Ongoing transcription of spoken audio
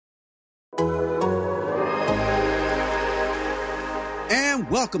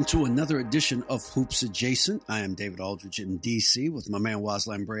Welcome to another edition of Hoops Adjacent. I am David Aldridge in D.C. with my man Waz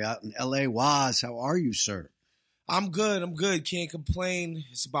Lambre out in L.A. Waz, how are you, sir? I'm good. Can't complain.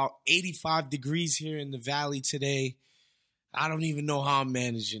 It's about 85 degrees here in the valley today. I don't even know how I'm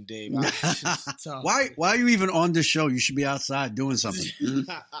managing, Dave. Why are you even on this show? You should be outside doing something.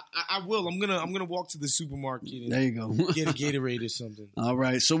 I will. I'm gonna walk to the supermarket and there you go. Get a Gatorade or something. All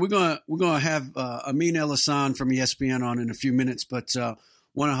right. So we're gonna have Amin Elhassan from ESPN on in a few minutes, but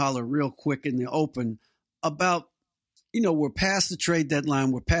want to holler real quick in the open about, we're past the trade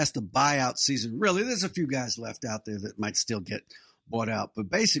deadline. We're past the buyout season. Really, there's a few guys left out there that might still get bought out. But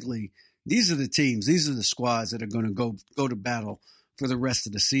basically, these are the teams, these are the squads that are going to go to battle for the rest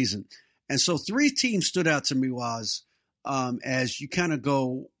of the season. And so 3 teams stood out to me, Waz, as you kind of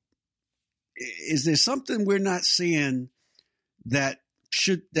go, is there something we're not seeing that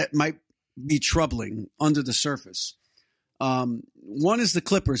might be troubling under the surface? One is the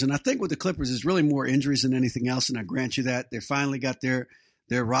Clippers, and I think with the Clippers is really more injuries than anything else, and I grant you that. They finally got their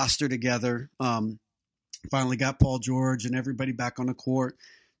roster together, finally got Paul George and everybody back on the court.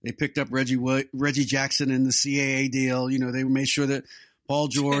 They picked up Reggie Jackson in the CAA deal. They made sure that Paul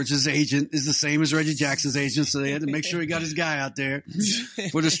George's agent is the same as Reggie Jackson's agent, so they had to make sure he got his guy out there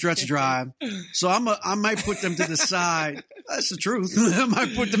for the stretch drive. So I might put them to the side. That's the truth. I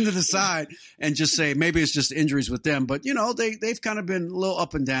might put them to the side and just say maybe it's just injuries with them. But, they've kind of been a little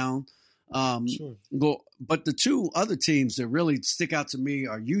up and down. Sure. But the 2 other teams that really stick out to me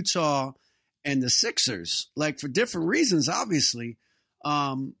are Utah and the Sixers, like for different reasons, obviously.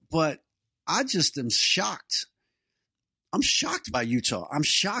 But I just am shocked. I'm shocked by Utah. I'm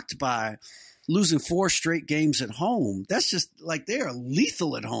shocked by losing 4 straight games at home. That's just like they are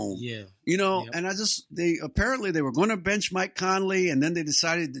lethal at home. Yeah. Yep. And they were going to bench Mike Conley, and then they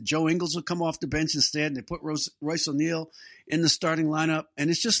decided that Joe Ingles would come off the bench instead. And they put Royce O'Neal in the starting lineup. And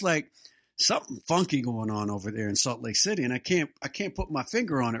it's just like something funky going on over there in Salt Lake City. And I can't put my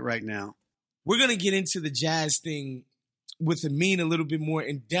finger on it right now. We're going to get into the Jazz thing with Amin a little bit more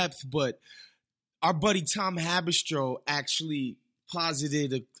in depth, but our buddy Tom Haberstroh actually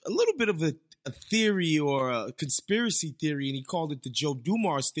posited a little bit of a theory or a conspiracy theory, and he called it the Joe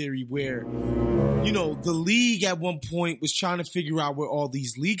Dumars theory, where, the league at one point was trying to figure out where all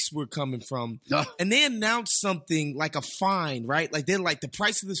these leaks were coming from. And they announced something like a fine, right? Like they're like, the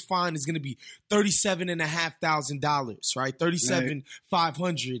price of this fine is going to be $37,500, right?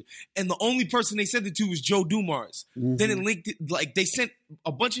 $37,500. And the only person they sent it to was Joe Dumars. Mm-hmm. Then it linked it, like they sent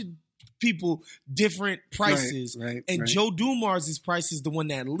a bunch of people different prices, right. Joe Dumars' price is the one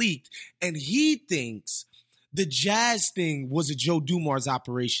that leaked, and he thinks the Jazz thing was a Joe Dumars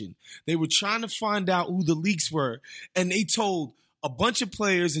operation. They were trying to find out who the leaks were, and they told a bunch of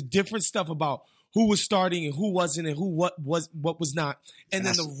players different stuff about who was starting and who wasn't and what was not, and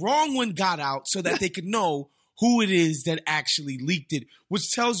then the wrong one got out so that they could know who it is that actually leaked it,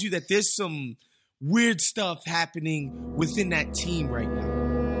 which tells you that there's some weird stuff happening within that team right now.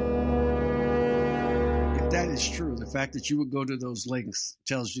 That is true. The fact that you would go to those lengths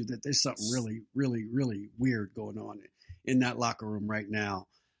tells you that there's something really, really, really weird going on in that locker room right now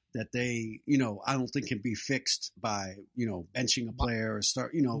that they, I don't think can be fixed by, benching a player or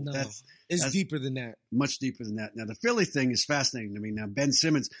start, No, that's deeper than that. Much deeper than that. Now, the Philly thing is fascinating to me. Now, Ben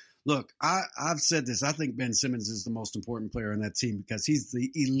Simmons, look, I've said this. I think Ben Simmons is the most important player on that team because he's the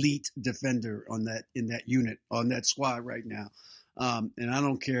elite defender in that unit, on that squad right now. And I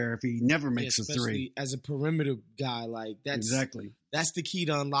don't care if he never makes a 3. As a perimeter guy, like that's the key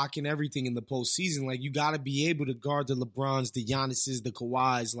to unlocking everything in the postseason. Like you got to be able to guard the LeBrons, the Giannis's, the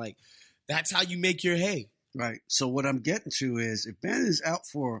Kawhis. Like that's how you make your hay. Right. So what I'm getting to is if Ben is out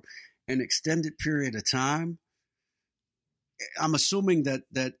for an extended period of time, I'm assuming that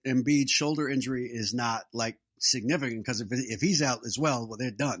Embiid's shoulder injury is not like significant because if he's out as well, they're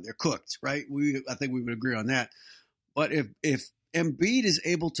done. They're cooked, right? I think we would agree on that. But if Embiid is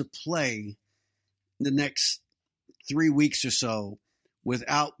able to play the next 3 weeks or so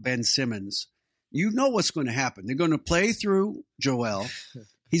without Ben Simmons, you know what's going to happen. They're going to play through Joel.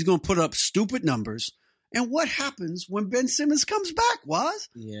 He's going to put up stupid numbers. And what happens when Ben Simmons comes back, Waz?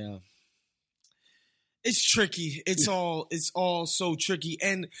 Yeah. It's tricky. It's all so tricky.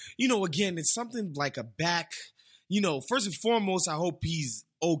 And, again, it's something like a back. First and foremost, I hope he's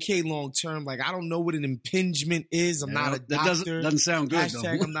okay long term. Like, I don't know what an impingement is. I'm not a doctor. That doesn't sound good, Hashtag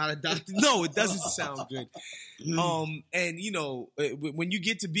though. I'm not a doctor. No, it doesn't sound good. And, when you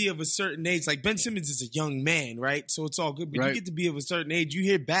get to be of a certain age, like Ben Simmons is a young man, right? So it's all good. But you get to be of a certain age, you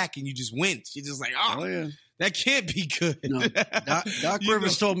hear back and you just wince. You're just like, oh yeah. That can't be good. No, Doc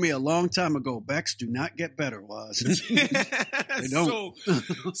Rivers told me a long time ago, Becks do not get better, Waz. They don't.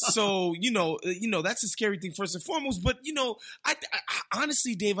 So that's a scary thing first and foremost. But I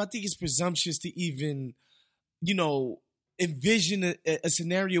honestly, Dave, I think it's presumptuous to even, envision a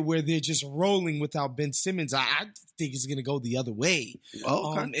scenario where they're just rolling without Ben Simmons. I think it's going to go the other way.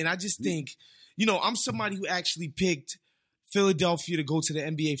 Oh, okay. And I just think, I'm somebody who actually picked Philadelphia to go to the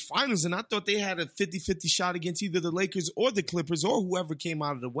NBA Finals, and I thought they had a 50-50 shot against either the Lakers or the Clippers or whoever came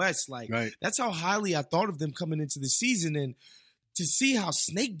out of the West. Right. That's how highly I thought of them coming into the season. And to see how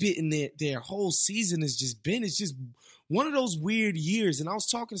snake-bitten their whole season has just been, it's just one of those weird years. And I was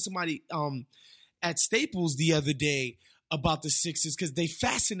talking to somebody at Staples the other day about the Sixers because they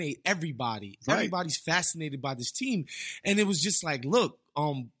fascinate everybody. Right. Everybody's fascinated by this team. And it was just like, look,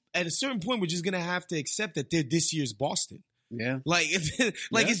 at a certain point, we're just going to have to accept that they're this year's Boston. Yeah.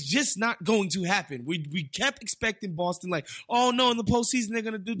 It's just not going to happen. We kept expecting Boston, like, oh no, in the postseason they're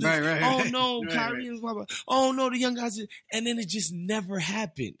gonna do this. Right. Oh no, Kyrie and blah blah. Oh no, the young guys, and then it just never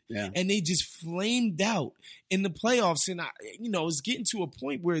happened. Yeah. And they just flamed out in the playoffs. And it's getting to a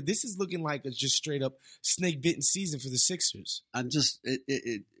point where this is looking like a just straight up snake bitten season for the Sixers. I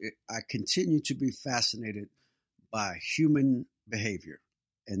continue to be fascinated by human behavior,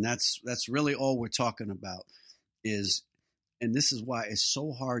 and that's really all we're talking about is. And this is why it's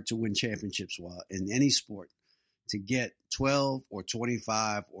so hard to win championships in any sport, to get 12 or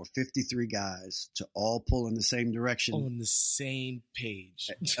 25 or 53 guys to all pull in the same direction. On the same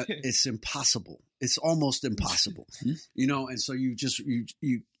page. It's impossible. It's almost impossible. And so to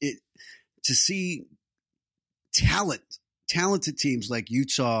see talented teams like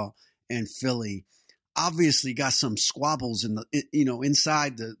Utah and Philly obviously got some squabbles in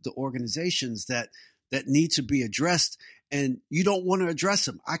inside the organizations that need to be addressed. And you don't want to address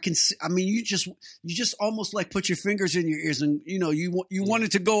them. You just almost like put your fingers in your ears and, you want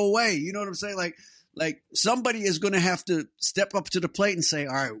it to go away. You know what I'm saying? Like somebody is going to have to step up to the plate and say,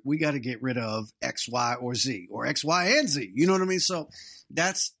 all right, we got to get rid of X, Y, or Z, or X, Y, and Z. You know what I mean? So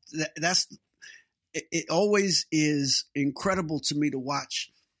it always is incredible to me to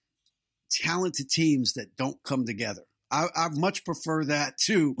watch talented teams that don't come together. I much prefer that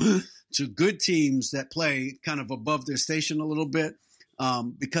to good teams that play kind of above their station a little bit,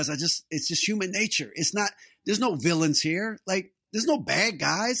 because it's just human nature. There's no villains here. Like there's no bad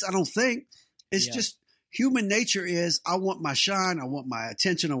guys. I don't think it's just human nature is I want my shine. I want my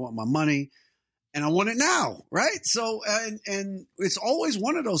attention. I want my money and I want it now. Right. So, and it's always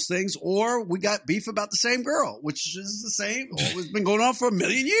one of those things, or we got beef about the same girl, which is the same. It's been going on for a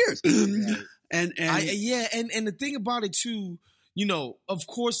million years. Right. And the thing about it too, of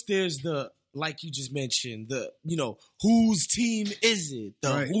course there's the, like you just mentioned, the, whose team is it?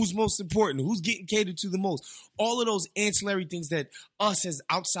 Who's most important? Who's getting catered to the most? All of those ancillary things that us as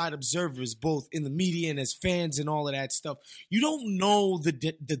outside observers, both in the media and as fans and all of that stuff, you don't know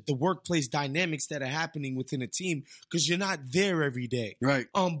the workplace dynamics that are happening within a team because you're not there every day. Right.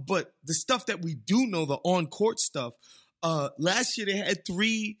 But the stuff that we do know, the on-court stuff, last year they had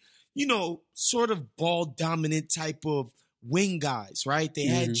three, sort of ball dominant type of wing guys, right? They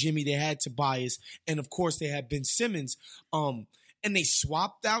had Jimmy, they had Tobias, and of course they had Ben Simmons. And they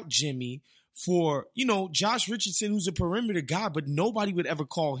swapped out Jimmy for, Josh Richardson, who's a perimeter guy, but nobody would ever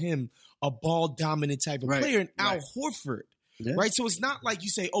call him a ball dominant type of player. And Al Horford, right? So it's not like you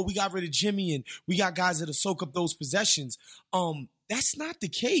say, oh, we got rid of Jimmy and we got guys that'll soak up those possessions. That's not the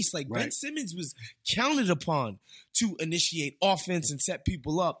case. Like Ben Simmons was counted upon to initiate offense and set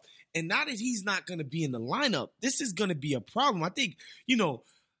people up. And now that he's not going to be in the lineup, this is going to be a problem. I think,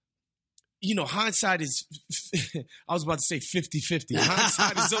 hindsight is, I was about to say 50-50.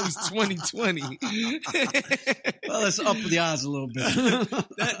 Hindsight is always 20-20. Well, let's up the odds a little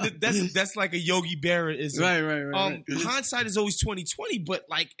bit. That's like a Yogi Berra-ism. Right. Hindsight is always 20-20, but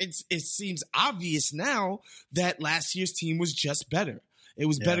it seems obvious now that last year's team was just better. It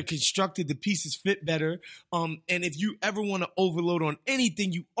was better constructed. The pieces fit better. And if you ever want to overload on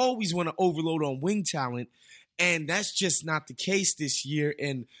anything, you always want to overload on wing talent. And that's just not the case this year.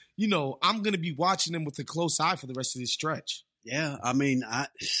 And, I'm going to be watching them with a close eye for the rest of this stretch. Yeah. I mean, I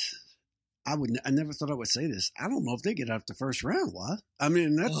never thought I would say this. I don't know if they get out the first round. What? I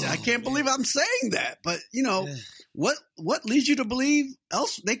mean, I can't believe I'm saying that. But, what leads you to believe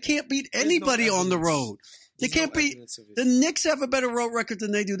else? They can't beat anybody on the road. They can't beat – the Knicks have a better road record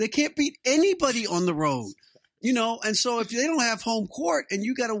than they do. They can't beat anybody on the road, And so if they don't have home court and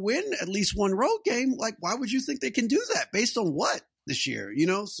you got to win at least one road game, why would you think they can do that based on what this year,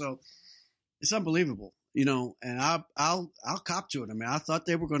 So it's unbelievable. and I'll cop to it. I mean, I thought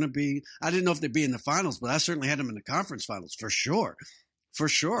they were going to be. I didn't know if they'd be in the finals, but I certainly had them in the conference finals for sure.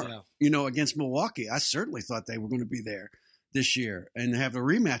 Yeah. Against Milwaukee, I certainly thought they were going to be there this year and have a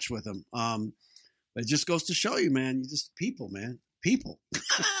rematch with them. But it just goes to show you, man. People.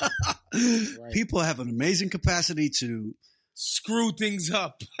 Right. People have an amazing capacity to screw things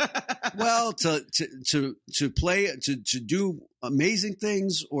up. Well, to play, to do amazing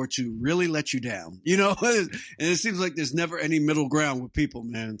things, or to really let you down, and it seems like there's never any middle ground with people,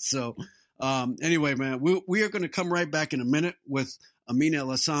 man. So anyway, man, we are going to come right back in a minute with Amin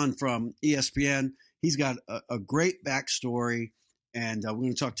Elhassan from ESPN. He's got a great backstory, and we're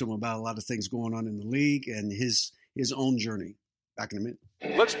going to talk to him about a lot of things going on in the league and his own journey. Back in a minute.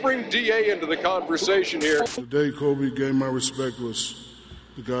 Let's bring DA into the conversation here. The day Kobe gained my respect was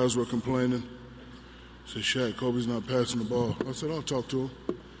the guys were complaining. Said, Shaq, Kobe's not passing the ball. I said, I'll talk to him.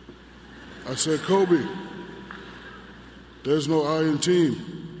 I said, Kobe, there's no I in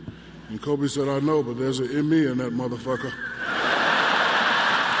team. And Kobe said, I know, but there's an in me in that motherfucker.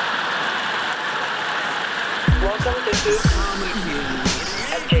 Welcome to Food Comedy.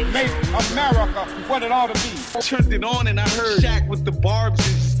 Make America what it ought to be. Turned it on and I heard Shaq with the barbs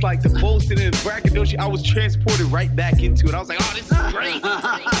and just like the boasting and braggadocio. I was transported right back into it. I was like, oh, this is great.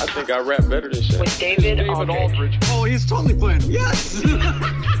 I think I rap better than Shaq. With David Aldridge. Oh, he's totally playing. Yes.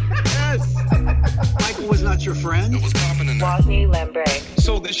 Yes. Michael was not your friend. It was popping in there. Wosny Lambre.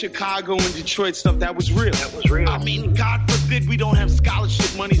 So the Chicago and Detroit stuff, that was real. That was real. I mean, God forbid we don't have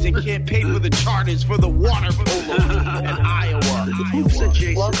scholarship monies and can't pay for the charters for the water polo in Iowa.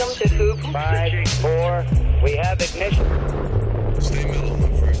 Welcome to Hoop 5, 4. We have ignition. Stay mellow,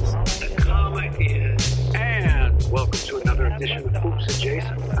 my friends. The comma is, and welcome to another edition of Hoops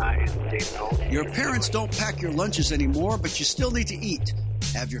Adjacent. I am David Aldridge. Your parents don't pack your lunches anymore, but you still need to eat.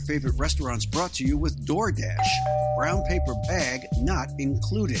 Have your favorite restaurants brought to you with DoorDash. Brown paper bag not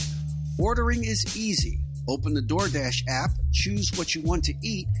included. Ordering is easy. Open the DoorDash app, choose what you want to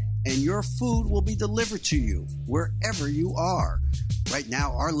eat, and your food will be delivered to you wherever you are. Right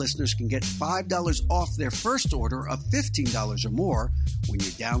now, our listeners can get $5 off their first order of $15 or more when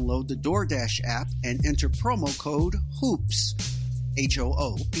you download the DoorDash app and enter promo code HOOPS.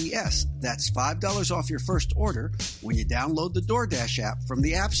 HOOPS. That's $5 off your first order when you download the DoorDash app from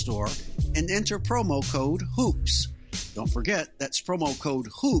the App Store and enter promo code HOOPS. Don't forget, that's promo code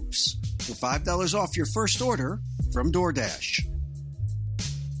HOOPS for $5 off your first order from DoorDash.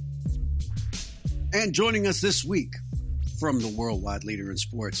 And joining us this week from the worldwide leader in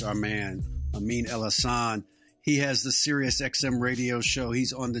sports, our man, Amin Elhassan. He has the Sirius XM radio show.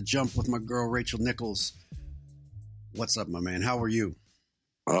 He's on the jump with my girl, Rachel Nichols. What's up, my man? How are you?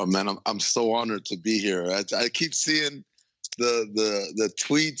 Oh, man, I'm so honored to be here. I keep seeing the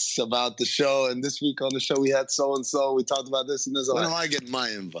tweets about the show, and this week on the show we had so-and-so. We talked about this and this. When am I getting my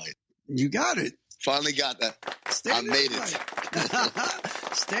invite? You got it. Finally got that. I made it.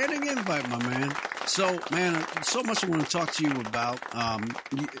 Standing invite, my man. So, man, so much I want to talk to you about.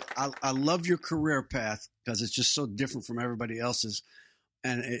 I love your career path because it's just so different from everybody else's.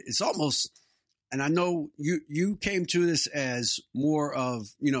 And it's almost, and I know you came to this as more of,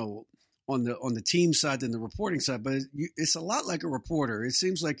 on the team side than the reporting side, but it's a lot like a reporter. It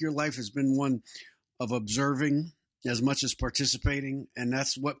seems like your life has been one of observing as much as participating, and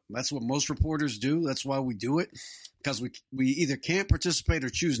that's what most reporters do. That's why we do it, because we either can't participate or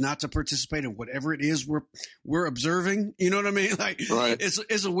choose not to participate in whatever it is we're observing. You know what I mean? Like, right.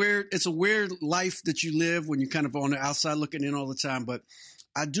 It's a weird life that you live when you're kind of on the outside looking in all the time. But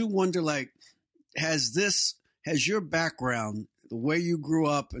I do wonder, like, has your background, the way you grew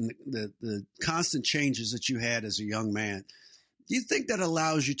up, and the constant changes that you had as a young man, do you think that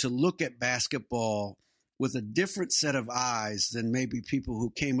allows you to look at basketball with a different set of eyes than maybe people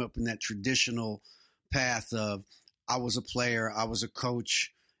who came up in that traditional path of, I was a player, I was a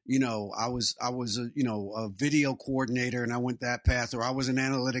coach, I was a video coordinator and I went that path, or I was an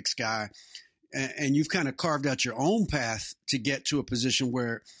analytics guy, and you've kind of carved out your own path to get to a position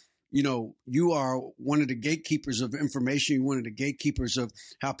where, you are one of the gatekeepers of information, you're one of the gatekeepers of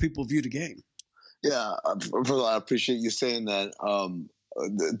how people view the game. Yeah, first of all, I appreciate you saying that.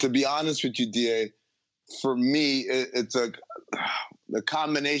 To be honest with you, DA, for me, it's a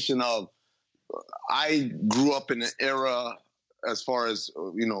combination of, I grew up in an era, as far as,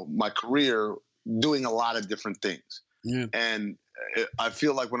 my career, doing a lot of different things. Yeah. And I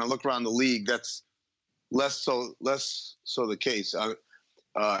feel like when I look around the league, that's less so the case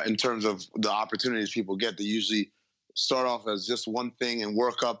in terms of the opportunities people get. They usually start off as just one thing and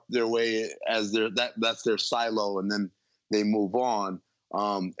work up their way as that's their silo, and then they move on.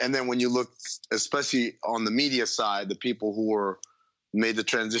 And then when you look, especially on the media side, the people who made the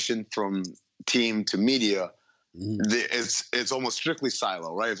transition from team to media, it's almost strictly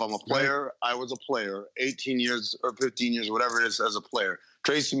silo, right? If I'm a player, I was a player, 18 years or 15 years, whatever it is, as a player.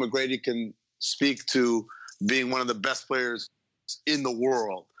 Tracy McGrady can speak to being one of the best players in the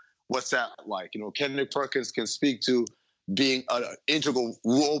world. What's that like? Kendrick Perkins can speak to being an integral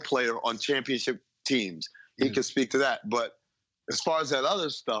role player on championship teams. He can speak to that. But as far as that other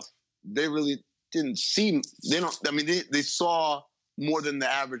stuff, they really didn't see. They saw more than the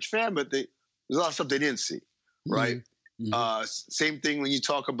average fan, but there's a lot of stuff they didn't see, right? Same thing when you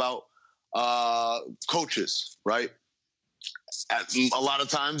talk about coaches, right? A lot of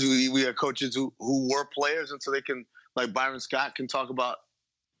times we have coaches who were players, and so they can, like Byron Scott can talk about,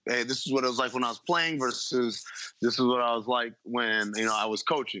 hey, this is what it was like when I was playing versus this is what I was like when I was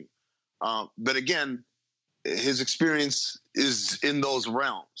coaching. But again, his experience is in those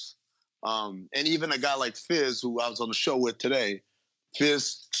realms. And even a guy like Fizz, who I was on the show with today,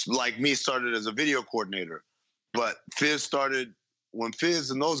 Fizz, like me, started as a video coordinator. But Fizz started when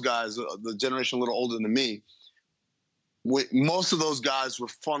Fizz and those guys, the generation a little older than me, most of those guys were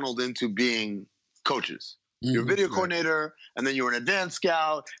funneled into being coaches. You're a video coordinator, and then you're an advanced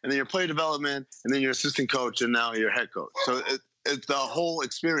scout, and then you're player development, and then you're assistant coach, and now you're head coach. So it's the whole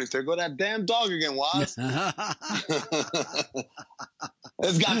experience. There go that damn dog again, Waz.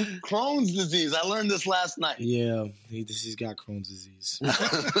 It's got Crohn's disease. I learned this last night. Yeah, he's got Crohn's disease.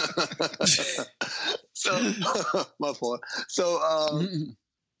 So, my fault. So,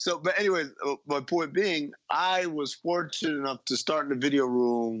 but anyways, my point being, I was fortunate enough to start in the video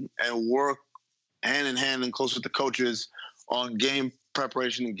room and work hand in hand and close with the coaches on game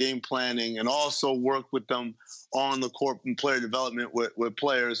preparation and game planning, and also work with them on the court and player development with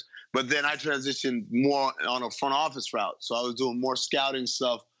players. But then I transitioned more on a front office route. So I was doing more scouting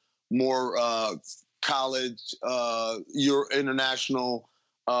stuff, more college, international,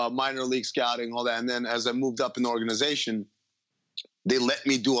 minor league scouting, all that. And then as I moved up in the organization, they let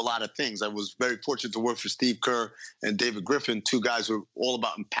me do a lot of things. I was very fortunate to work for Steve Kerr and David Griffin, two guys who are all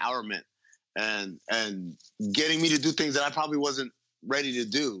about empowerment and getting me to do things that I probably wasn't ready to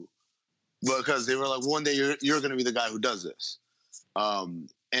do, because they were like, one day you're going to be the guy who does this.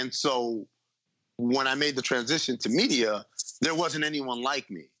 And so when I made the transition to media, there wasn't anyone like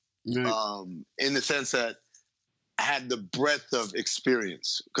me, in the sense that I had the breadth of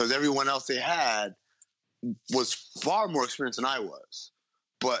experience, because everyone else they had was far more experienced than I was,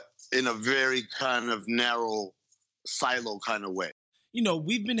 but in a very kind of narrow silo kind of way.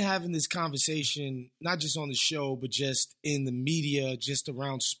 We've been having this conversation, not just on the show, but just in the media, just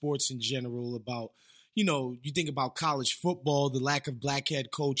around sports in general, about, you think about college football, the lack of black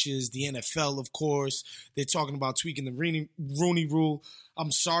head coaches, the NFL, of course. They're talking about tweaking the Rooney Rule.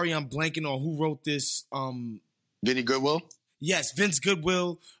 I'm sorry, I'm blanking on who wrote this. Vinny Goodwill? Yes, Vince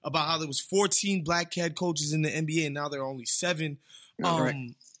Goodwill, about how there was 14 black head coaches in the NBA, and now there are only 7.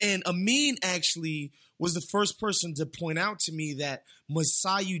 And Amin actually was the first person to point out to me that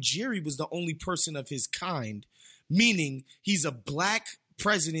Masai Ujiri was the only person of his kind, meaning he's a black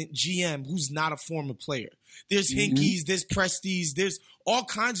president GM who's not a former player. There's Hinkies, there's Presties, there's all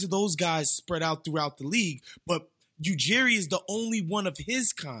kinds of those guys spread out throughout the league, but Ujiri is the only one of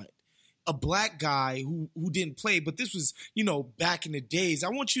his kind, a black guy who didn't play. But this was, back in the days. I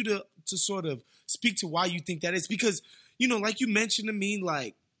want you to sort of speak to why you think that is, because, like you mentioned to me,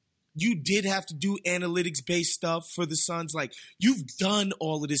 like, you did have to do analytics-based stuff for the Suns. Like, you've done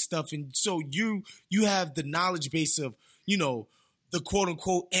all of this stuff, and so you have the knowledge base of, the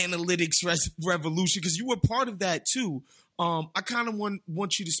quote-unquote analytics revolution, because you were part of that too. I kind of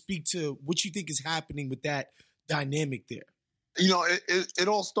want you to speak to what you think is happening with that dynamic there. It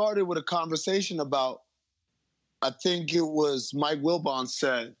all started with a conversation about, I think it was Mike Wilbon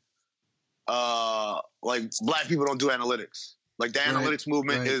said, like, black people don't do analytics. Like, the analytics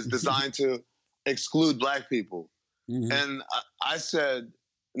movement is designed to exclude black people. And I said,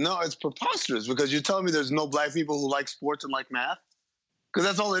 no, it's preposterous, because you're telling me there's no black people who like sports and like math? Because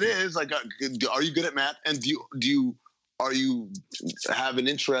that's all it is. Like, are you good at math? And are you have an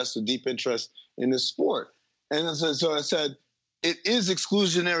interest, a deep interest in this sport? And so I said, it is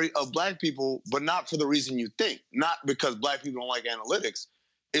exclusionary of black people, but not for the reason you think. Not because black people don't like analytics.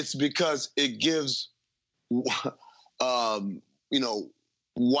 It's because it gives, predominantly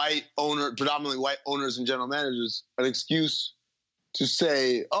white owners and general managers an excuse to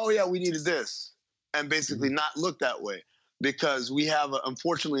say, oh yeah, we needed this, and basically not look that way. Because we have,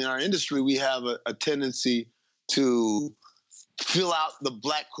 unfortunately in our industry, we have a tendency to fill out the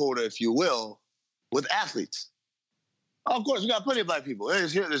black quota, if you will, with athletes. Of course, we got plenty of black people.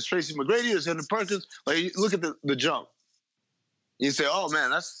 There's Tracy McGrady, there's Henry Perkins. Like, you look at the jump. You say, oh, man,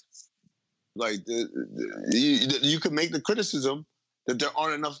 that's like, you could make the criticism that there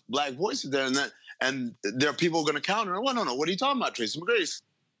aren't enough black voices there, and there are people going to counter. Well, no, what are you talking about? Tracy McGrady,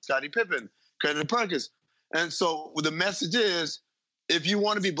 Scottie Pippen, Henry Perkins. And so the message is, if you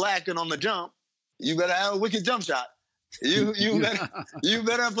want to be black and on the jump, you better have a wicked jump shot. You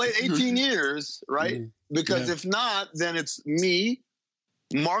better have played 18 years, right? Because if not, then it's me,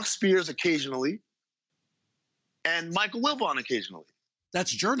 Mark Spears occasionally, and Michael Wilbon occasionally. That's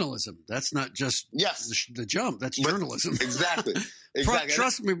journalism. That's not just the jump. That's journalism. Exactly.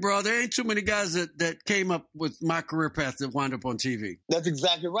 Trust me, bro. There ain't too many guys that came up with my career path that wind up on TV. That's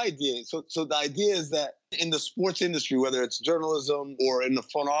exactly right, D.A. So the idea is that in the sports industry, whether it's journalism or in the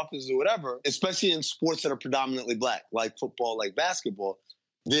front office or whatever, especially in sports that are predominantly black, like football, like basketball,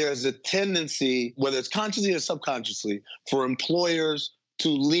 there's a tendency, whether it's consciously or subconsciously, for employers to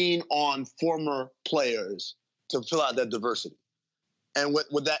lean on former players to fill out that diversity. And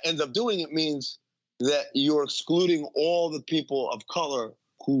what that ends up doing, it means that you're excluding all the people of color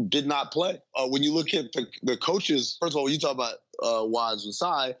who did not play. When you look at the coaches, first of all, when you talk about Waz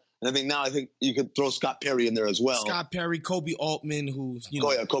Masai, and I think you could throw Scott Perry in there as well. Scott Perry, Kobe Altman,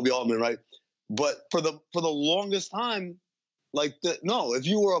 Kobe Altman, right? But for the longest time, if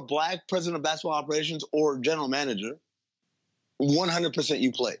you were a black president of basketball operations or general manager, 100%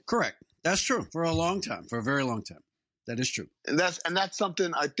 you played. Correct. That's true. For a very long time. That is true. And that's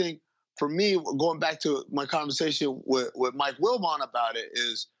something I think, for me, going back to my conversation with Mike Wilbon about it,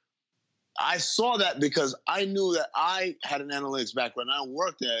 is I saw that because I knew that I had an analytics background. I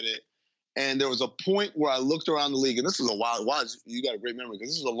worked at it. And there was a point where I looked around the league, and this is a while. You got a great memory,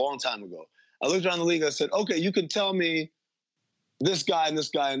 because this was a long time ago. I looked around the league. I said, okay, you can tell me this guy and this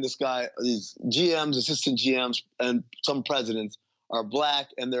guy and this guy, these GMs, assistant GMs, and some presidents are black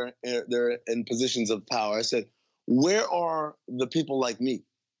and they're in positions of power. I said, where are the people like me?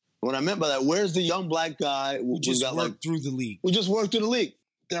 What I meant by that, where's the young black guy who just worked through the league? Who just worked through the league?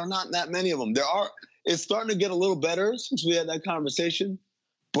 There are not that many of them. It's starting to get a little better since we had that conversation.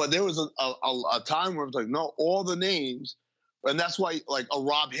 But there was a time where it was like, no, all the names, and that's why, like, a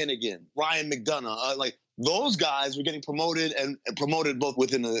Rob Hennigan, Ryan McDonough, those guys were getting promoted and promoted both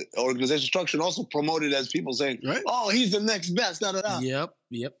within the organization structure and also promoted as people saying, right, oh, he's the next best, da-da-da. Yep.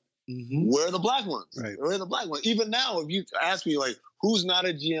 Mm-hmm. Where are the black ones? Right. Where are the black ones? Even now, if you ask me, who's not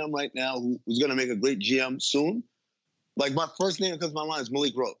a GM right now who's going to make a great GM soon, my first name that comes to my mind is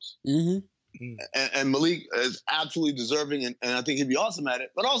Malik Rose. Mm-hmm. And Malik is absolutely deserving, and I think he'd be awesome at it.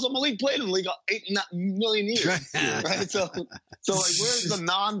 But also, Malik played in the league 8 million years, right? So where's the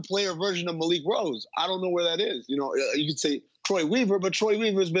non-player version of Malik Rose? I don't know where that is. You could say Troy Weaver, but Troy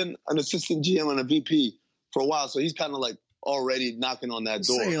Weaver's been an assistant GM and a VP for a while, so he's kind of already knocking on that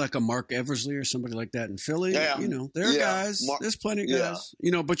door. Say like a Mark Eversley or somebody like that in Philly. Yeah. There are guys. There's plenty of guys.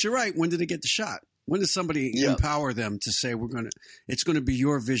 But you're right. When did they get the shot? When does somebody empower them to say it's going to be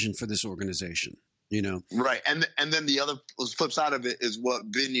your vision for this organization? Right. And then the other flip side of it is what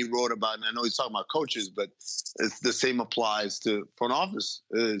Vinny wrote about, and I know he's talking about coaches, but it's the same applies to front office,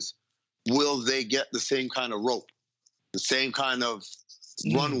 is will they get the same kind of rope, the same kind of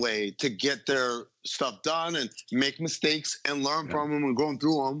runway to get their stuff done and make mistakes and learn from them and going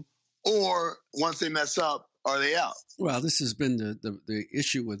through them, or once they mess up, are they out? Well, this has been the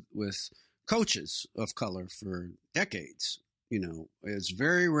issue with coaches of color for decades. It's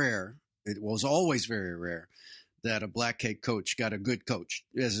very rare. It was always very rare that a black head coach got a good coach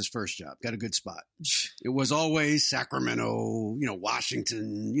as his first job, got a good spot. It was always Sacramento,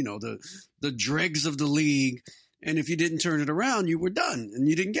 Washington, the dregs of the league. And if you didn't turn it around, you were done and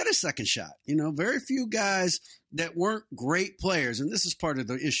you didn't get a second shot. Very few guys that weren't great players. And this is part of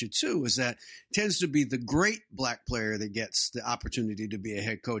the issue too, is that it tends to be the great black player that gets the opportunity to be a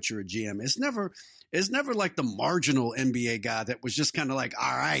head coach or a GM. It's never like the marginal NBA guy that was just kind of like,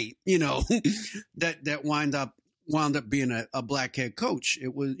 all right, that wound up being a black head coach.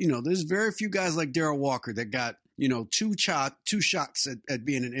 It was, there's very few guys like Darrell Walker that got, two shots at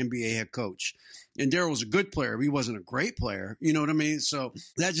being an NBA head coach. And Darrell was a good player. He wasn't a great player. You know what I mean? So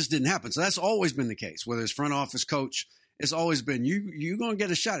that just didn't happen. So that's always been the case. Whether it's front office coach, it's always been you're going to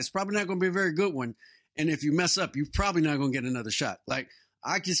get a shot. It's probably not going to be a very good one. And if you mess up, you're probably not going to get another shot.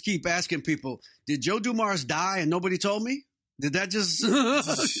 I just keep asking people, did Joe Dumars die and nobody told me? Did that just...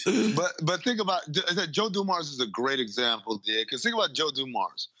 But think about... Joe Dumars is a great example, dear. Because think about Joe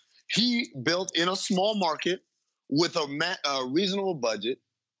Dumars. He built in a small market with a reasonable budget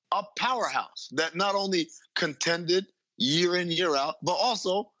a powerhouse that not only contended year in, year out, but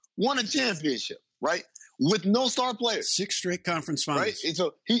also won a championship, right? with no star players. 6 straight conference finals. Right? And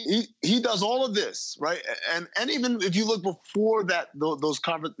so he does all of this, right? And even if you look before that, those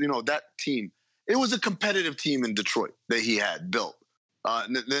conference, that team, it was a competitive team in Detroit that he had built.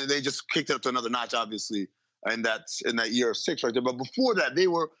 They just kicked it up to another notch, obviously, and that's in that year of 6 right there. But before that, they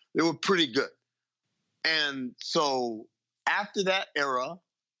were pretty good. And so after that era,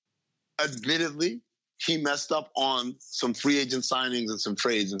 admittedly, he messed up on some free agent signings and some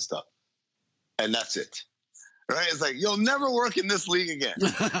trades and stuff. And that's it. Right? It's like, you'll never work in this league again.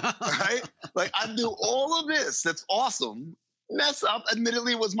 Right? Like, I do all of this. That's awesome. Mess up,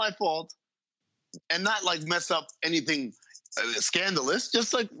 admittedly, was my fault. And not like mess up anything scandalous,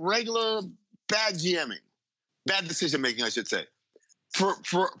 just like regular bad GMing. Bad decision making, I should say. For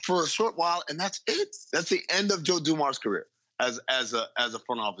a short while, and that's it. That's the end of Joe Dumars' career as a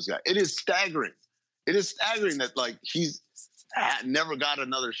front office guy. It is staggering. It is staggering that like he's never got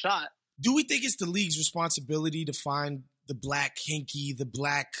another shot. Do we think it's the league's responsibility to find the black Hinkie, the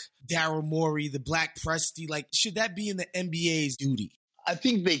black Daryl Morey, the black Presti? Like, should that be in the NBA's duty? I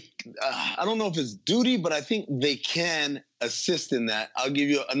think I don't know if it's duty, but I think they can assist in that. I'll give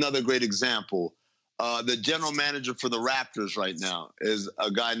you another great example. The general manager for the Raptors right now is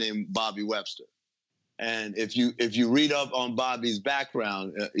a guy named Bobby Webster. And if you read up on Bobby's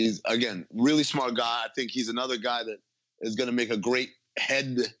background, he's, again, really smart guy. I think he's another guy that is going to make a great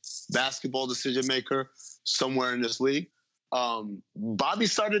head basketball decision maker somewhere in this league. Bobby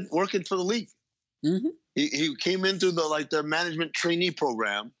started working for the league. Mm-hmm. He came into their management trainee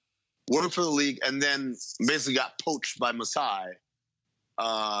program, worked for the league, and then basically got poached by Masai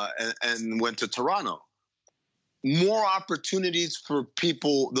and went to Toronto. More opportunities for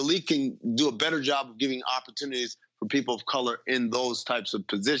people. The league can do a better job of giving opportunities for people of color in those types of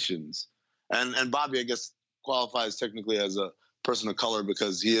positions. And Bobby, I guess, qualifies technically as a person of color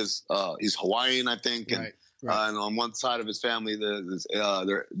because he's Hawaiian, I think. And, right. And on one side of his family,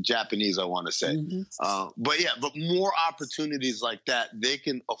 they're Japanese, I want to say. Mm-hmm. But more opportunities like that, they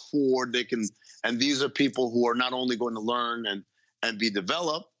can afford, and these are people who are not only going to learn and be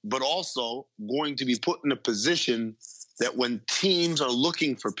developed, but also going to be put in a position that when teams are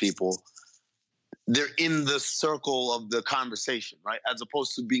looking for people, they're in the circle of the conversation, right? As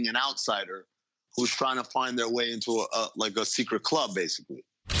opposed to being an outsider who's trying to find their way into a secret club, basically.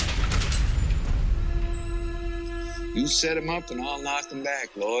 You set him up and I'll knock him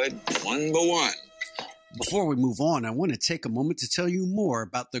back, Lloyd. 1 by 1. Before we move on, I want to take a moment to tell you more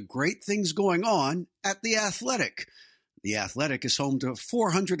about the great things going on at The Athletic. The Athletic is home to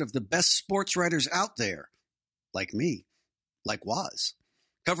 400 of the best sports writers out there, like me, like Waz,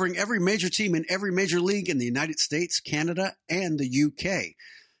 covering every major team in every major league in the United States, Canada, and the UK.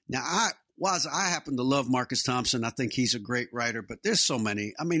 Now, I happen to love Marcus Thompson. I think he's a great writer, but there's so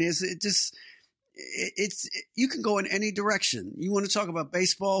many. I mean, you can go in any direction. You want to talk about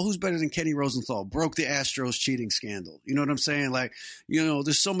baseball? Who's better than Kenny Rosenthal? Broke the Astros cheating scandal. You know what I'm saying? Like,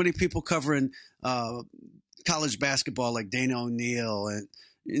 there's so many people covering college basketball, like Dana O'Neill, and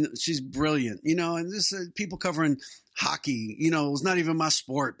she's brilliant. And this people covering hockey. It's not even my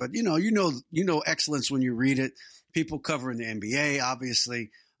sport, but you know excellence when you read it. People covering the NBA, obviously.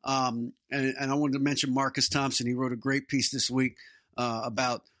 And I wanted to mention Marcus Thompson. He wrote a great piece this week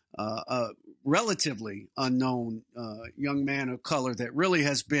about a relatively unknown young man of color that really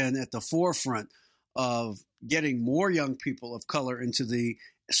has been at the forefront of getting more young people of color into the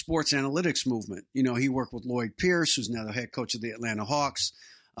sports analytics movement. He worked with Lloyd Pierce, who's now the head coach of the Atlanta Hawks,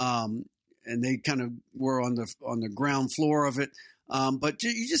 and they kind of were on the ground floor of it. But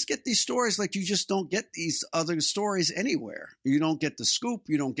you just get these stories like you just don't get these other stories anywhere. You don't get the scoop.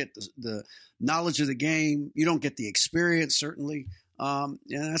 You don't get the knowledge of the game. You don't get the experience, certainly. And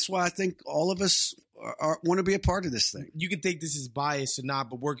that's why I think all of us want to be a part of this thing. You can think this is biased or not,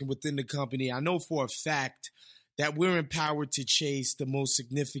 but working within the company, I know for a fact that we're empowered to chase the most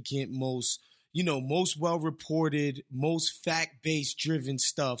significant, most well-reported, most fact-based driven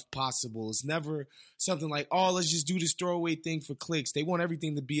stuff possible. It's never something like, let's just do this throwaway thing for clicks. They want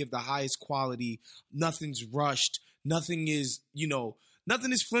everything to be of the highest quality. Nothing's rushed. Nothing is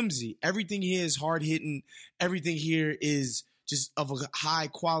flimsy. Everything here is hard-hitting. Everything here is just of a high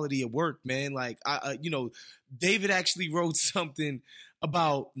quality of work, man. Like, David actually wrote something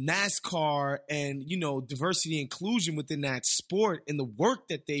about NASCAR and, diversity and inclusion within that sport and the work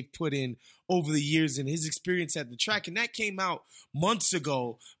that they've put in over the years and his experience at the track. And that came out months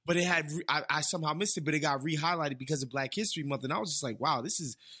ago, but I somehow missed it, but it got re-highlighted because of Black History Month. And I was just like, wow, this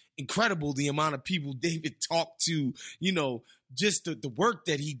is incredible, the amount of people David talked to, just the work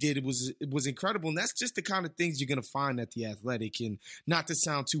that he did. It was incredible. And that's just the kind of things you're going to find at The Athletic, and not to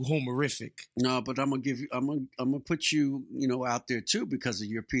sound too homerific. No, but I'm going to put you, out there too, because of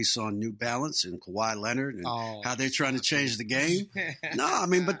your piece on New Balance and Kawhi Leonard and how they're trying to change the game. No, I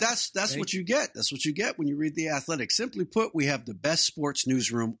mean, but that's what you get. That's what you get when you read The Athletic. Simply put, we have the best sports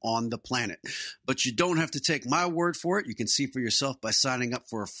newsroom on the planet, but you don't have to take my word for it. You can see for yourself by signing up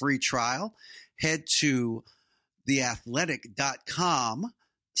for a free trial. Head to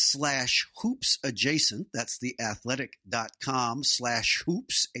theathletic.com/hoops adjacent. That's theathletic.com/hoops,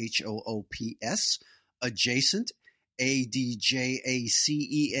 HOOPS, adjacent, ADJACENT,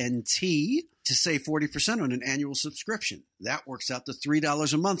 to save 40% on an annual subscription. That works out to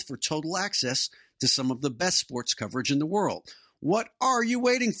 $3 a month for total access to some of the best sports coverage in the world. What are you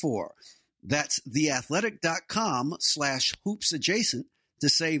waiting for? That's theathletic.com/hoops adjacent to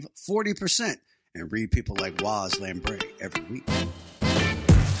save 40%. And read people like Waz Lambre every week.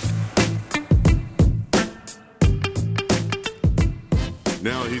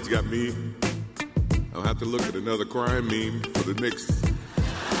 Now he's got me. I'll have to look at another crime meme for the Knicks.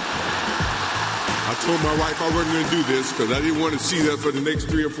 I told my wife I wasn't going to do this because I didn't want to see that for the next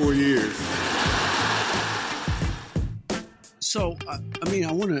 3 or 4 years. So, I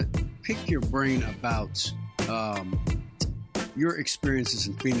want to pick your brain about your experiences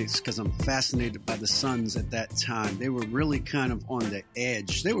in Phoenix, because I'm fascinated by the Suns at that time. They were really kind of on the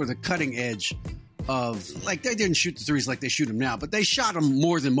edge. They were the cutting edge of, like, they didn't shoot the threes like they shoot them now, but they shot them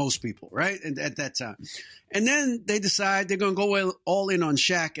more than most people, right, at that time. And then they decide they're going to go all in on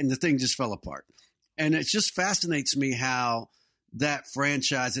Shaq, and the thing just fell apart. And it just fascinates me how that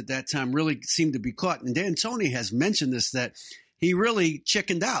franchise at that time really seemed to be caught. And D'Antoni has mentioned this, that he really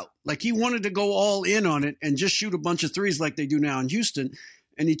chickened out. Like, he wanted to go all in on it and just shoot a bunch of threes like they do now in Houston.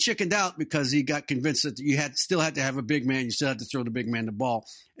 And he chickened out because he got convinced that you still had to have a big man. You still had to throw the big man the ball.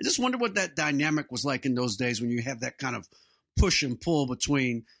 I just wonder what that dynamic was like in those days when you have that kind of push and pull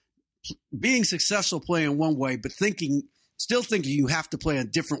between being successful playing one way, but still thinking you have to play a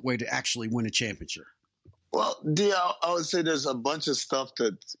different way to actually win a championship. Well, D, I would say there's a bunch of stuff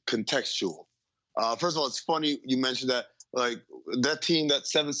that's contextual. First of all, it's funny you mentioned that. Like, that team, that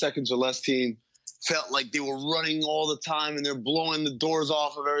 7 seconds or less team, felt like they were running all the time and they're blowing the doors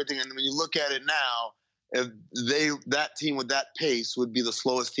off of everything. And when you look at it now, that team with that pace would be the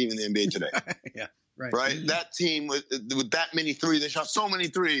slowest team in the NBA today. Yeah, right. Right? That team with that many threes, they shot so many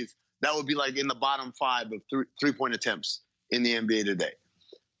threes, that would be like in the bottom 5 of three-point attempts in the NBA today.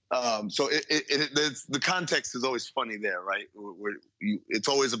 So the context is always funny there, right? It's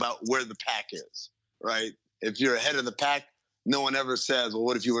always about where the pack is, right? If you're ahead of the pack, no one ever says, well,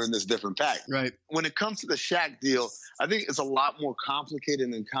 what if you were in this different pack? Right. When it comes to the Shaq deal, I think it's a lot more complicated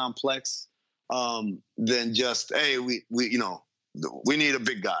and complex than just, hey, we need a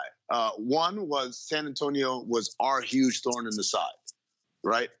big guy. One was San Antonio was our huge thorn in the side,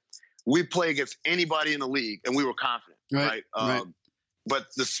 right? We play against anybody in the league, and we were confident, right?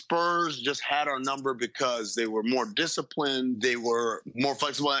 But the Spurs just had our number because they were more disciplined, they were more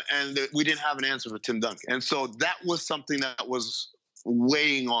flexible, and we didn't have an answer for Tim Duncan. And so that was something that was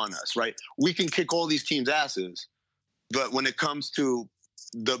weighing on us, right? We can kick all these teams' asses, but when it comes to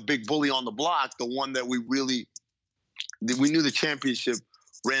the big bully on the block, the one that we knew the championship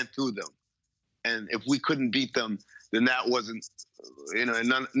ran through them. And if we couldn't beat them, then that wasn't, and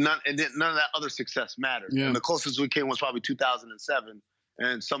none of that other success mattered. Yeah. And the closest we came was probably 2007.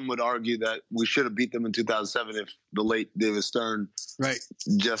 And some would argue that we should have beat them in 2007 if the late David Stern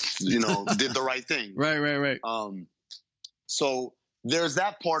just, did the right thing. Right. So there's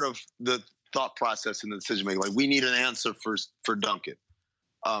that part of the thought process and the decision making. Like, we need an answer for Duncan.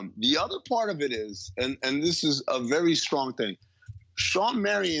 The other part of it is, and this is a very strong thing, Sean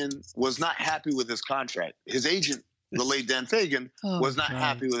Marion was not happy with his contract. His agent, the late Dan Fagan, was not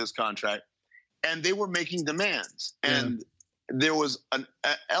happy with his contract. And they were making demands. And there was an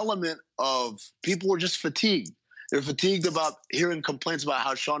element of people were just fatigued. They're fatigued about hearing complaints about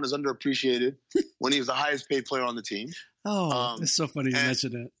how Sean is underappreciated when he was the highest paid player on the team. It's so funny you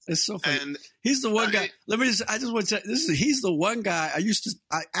mentioned that. It's so funny. And he's the one guy. I just want to say he's the one guy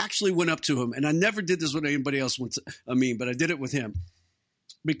I actually went up to him, and I never did this with anybody else. But I did it with him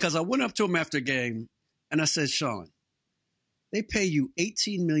because I went up to him after a game and I said, Sean, they pay you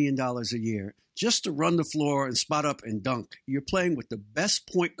 $18 million a year just to run the floor and spot up and dunk. You're playing with the best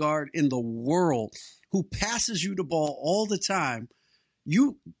point guard in the world who passes you the ball all the time.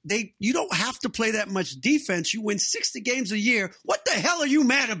 You don't have to play that much defense. You win 60 games a year. What the hell are you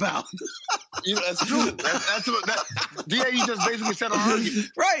mad about? That's true. That's what DA, you just basically said an argument.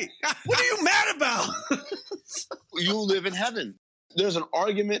 Right. What are you mad about? You live in heaven. There's an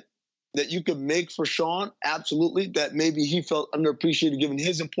argument that you could make for Sean, absolutely, that maybe he felt underappreciated given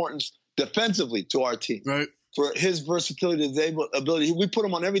his importance defensively to our team. Right. For his versatility, his ability. We put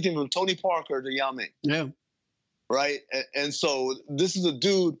him on everything from Tony Parker to Yao Ming. Yeah. Right? And so this is a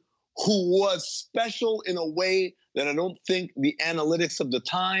dude who was special in a way that I don't think the analytics of the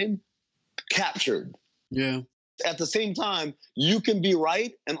time captured. Yeah. At the same time, you can be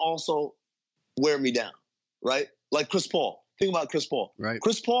right and also wear me down, right? Like Chris Paul. Think about Chris Paul. Right.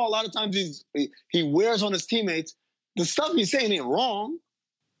 Chris Paul, a lot of times he wears on his teammates. The stuff he's saying ain't wrong.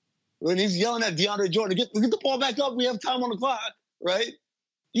 When he's yelling at DeAndre Jordan, get the ball back up, we have time on the clock, right?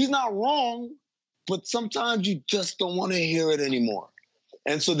 He's not wrong. But sometimes you just don't want to hear it anymore.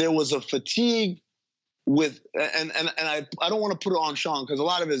 And so there was a fatigue with, and I don't want to put it on Sean because a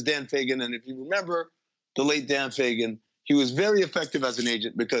lot of it is Dan Fagan. And if you remember the late Dan Fagan, he was very effective as an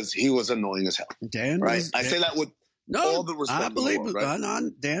agent because he was annoying as hell. Right? I say that with all the respect. I believe in the world,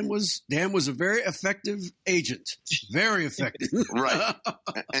 right? Dan was a very effective agent. Very effective. Right.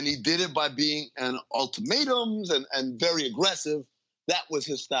 And he did it by being an ultimatums and very aggressive. That was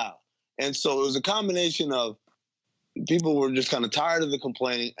his style. And so it was a combination of people were just kind of tired of the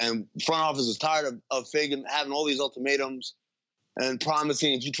complaining, and front office was tired of Fagan having all these ultimatums and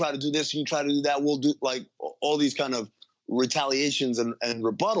promising, if you try to do this and you try to do that, we'll do like all these kind of retaliations and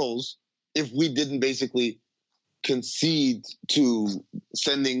rebuttals if we didn't basically concede to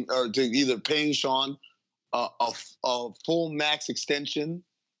sending or to either paying Sean a full max extension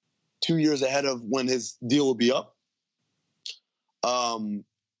 2 years ahead of when his deal will be up.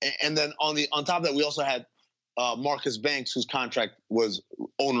 And then on top of that, we also had Marcus Banks, whose contract was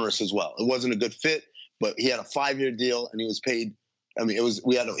onerous as well. It wasn't a good fit, but he had a 5-year deal and he was paid. I mean,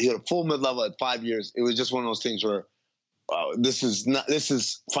 he had a full mid-level at 5 years. It was just one of those things where this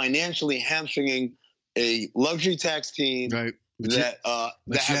is financially hamstringing a luxury tax team, right? That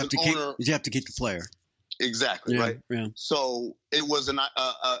has an owner. You have to keep the player. Exactly, yeah, right? Yeah. So it was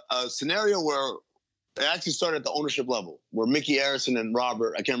a scenario where it actually started at the ownership level, where Mickey Arison and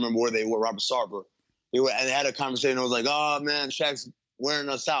Robert, I can't remember where they were, Robert Sarver, they had a conversation. It was like, oh, man, Shaq's wearing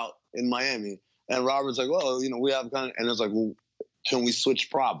us out in Miami. And Robert's like, well, we have kind of, and it's like, well, can we switch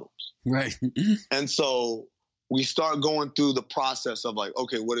problems? Right. And so we start going through the process of like,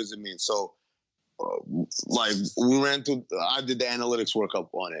 okay, what does it mean? So like we ran through, I did the analytics workup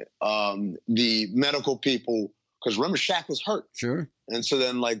on it. The medical people, because remember Shaq was hurt. Sure. And so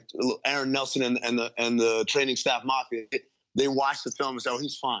then like Aaron Nelson and the training staff mafia, they watched the film and said, oh,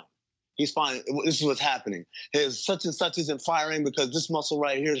 he's fine. He's fine. This is what's happening. His such and such isn't firing because this muscle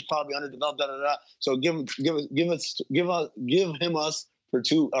right here is probably underdeveloped. Da, da, da. So give us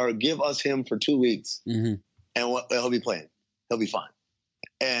him for 2 weeks, mm-hmm. and he'll be playing. He'll be fine.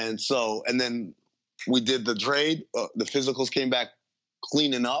 And then we did the trade. The physicals came back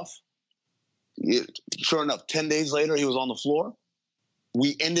clean enough. Sure enough, 10 days later, he was on the floor.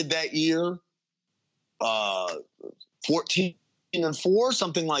 We ended that year 14-4,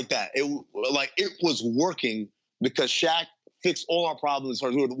 something like that. It was working because Shaq fixed all our problems.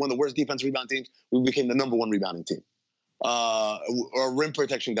 We were one of the worst defensive rebound teams. We became the number one rebounding team. Our rim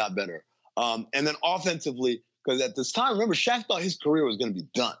protection got better. And then offensively, because at this time, remember, Shaq thought his career was going to be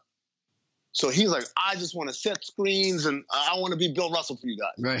done. So he's like, I just want to set screens and I want to be Bill Russell for you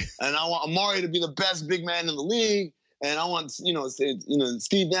guys. Right. And I want Amari to be the best big man in the league. And I want,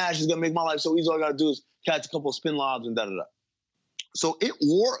 Steve Nash is going to make my life so easy. All I got to do is catch a couple of spin lobs and da-da-da. So it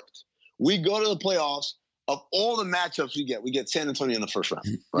worked. We go to the playoffs. Of all the matchups we get San Antonio in the first round,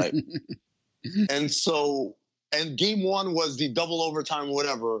 right? And game one was the double overtime or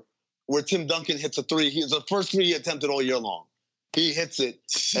whatever, where Tim Duncan hits a three. It's the first three he attempted all year long. He hits it,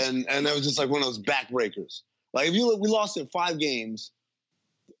 and it was just like one of those backbreakers. Like if you look, we lost in 5 games.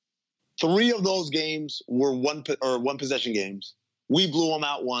 3 of those games were one possession games. We blew them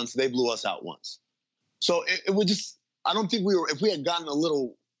out once. They blew us out once. So it would just. I don't think if we had gotten a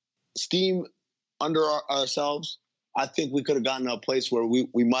little steam under ourselves, I think we could have gotten to a place where we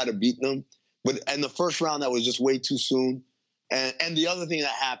might have beaten them. But in the first round, that was just way too soon. And the other thing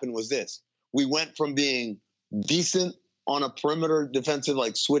that happened was this. We went from being decent on a perimeter defensive,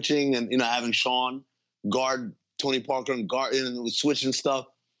 like switching and, having Sean guard Tony Parker and switching stuff,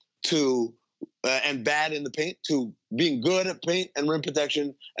 to and bad in the paint to being good at paint and rim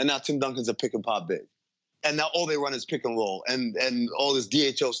protection, and now Tim Duncan's a pick and pop big. And now all they run is pick and roll and all this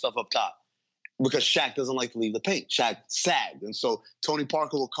DHO stuff up top because Shaq doesn't like to leave the paint. Shaq sagged. And so Tony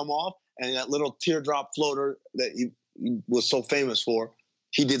Parker will come off, and that little teardrop floater that he was so famous for,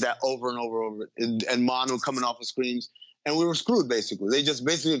 he did that over and over. And Manu coming off of screens. And we were screwed, basically. They just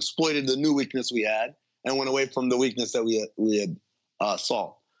basically exploited the new weakness we had and went away from the weakness that we had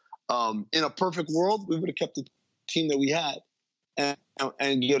solved. In a perfect world, we would have kept the team that we had. And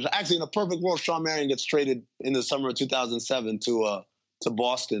actually, in a perfect world, Shawn Marion gets traded in the summer of 2007 to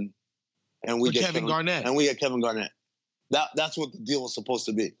Boston, and we get Kevin Garnett. And we get Kevin Garnett. That's what the deal was supposed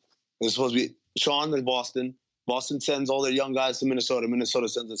to be. It was supposed to be Shawn in Boston. Boston sends all their young guys to Minnesota. Minnesota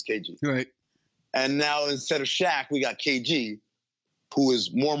sends us KG. Right. And now instead of Shaq, we got KG, who is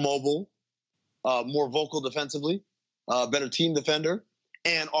more mobile, more vocal defensively, better team defender,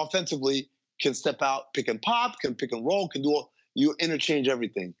 and offensively can step out, pick and pop, can pick and roll, can do all. You interchange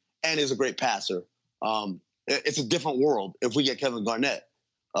everything, and is a great passer. It's a different world if we get Kevin Garnett.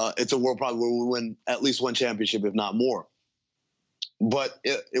 It's a world probably where we win at least one championship, if not more. But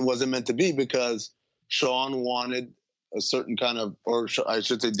it wasn't meant to be because Shawn wanted a certain kind of, or I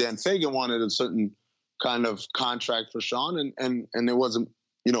should say Dan Fagan wanted a certain kind of contract for Shawn, and it wasn't,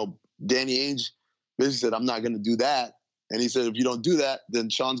 Danny Ainge basically said, I'm not going to do that. And he said, if you don't do that, then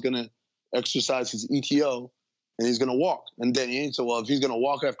Shawn's going to exercise his ETO, and he's going to walk. And Danny Ainge said, well, if he's going to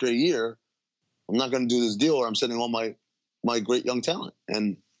walk after a year, I'm not going to do this deal, or I'm sending all my great young talent.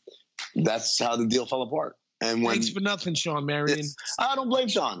 And that's how the deal fell apart. And thanks for nothing, Shawn Marion. I don't blame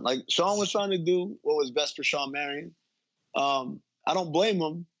Shawn. Like, Shawn was trying to do what was best for Shawn Marion. I don't blame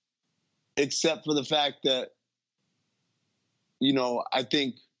him, except for the fact that, I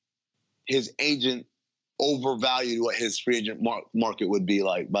think his agent overvalued what his free agent market would be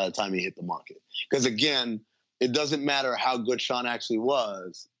like by the time he hit the market. Because, again, it doesn't matter how good Shawn actually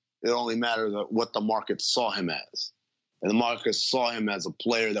was. It only matters what the market saw him as. And the market saw him as a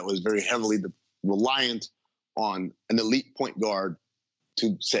player that was very heavily reliant on an elite point guard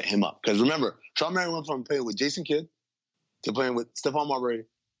to set him up. Because remember, Shawn Marion went from playing with Jason Kidd to playing with Stephon Marbury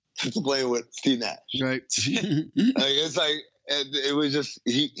to playing with Steve Nash. Right. It's like, it was just,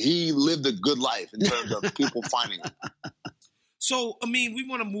 he lived a good life in terms of people finding him. So, we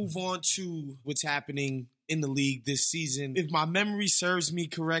want to move on to what's happening in the league this season. If my memory serves me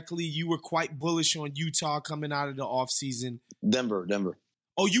correctly, you were quite bullish on Utah coming out of the offseason. Denver.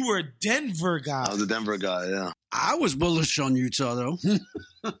 Oh, you were a Denver guy. I was a Denver guy, yeah. I was bullish on Utah, though.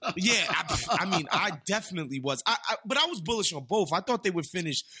 Yeah, I definitely was. But I was bullish on both. I thought they would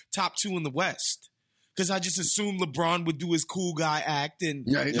finish top 2 in the West because I just assumed LeBron would do his cool guy act and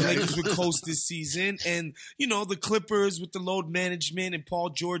the Lakers would coast this season. And, the Clippers with the load management and Paul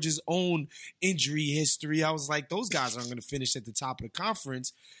George's own injury history, I was like, those guys aren't going to finish at the top of the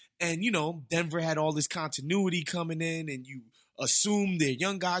conference. And, Denver had all this continuity coming in, and you assumed their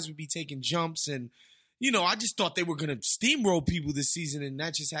young guys would be taking jumps. And, I just thought they were going to steamroll people this season, and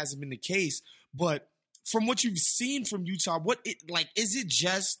that just hasn't been the case. But from what you've seen from Utah, is it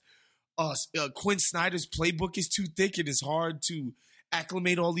just Quinn Snyder's playbook is too thick and it's hard to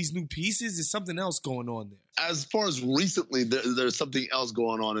acclimate all these new pieces? Is something else going on there? As far as recently, there's something else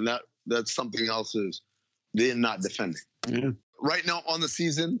going on, and that something else is they're not defending. Yeah. Right now on the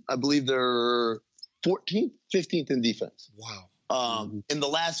season, I believe they're 14th, 15th in defense. Wow. In the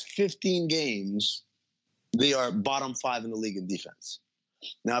last 15 games, they are bottom 5 in the league in defense.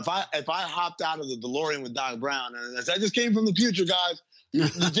 Now, if I hopped out of the DeLorean with Doc Brown and I said, I just came from the future, guys,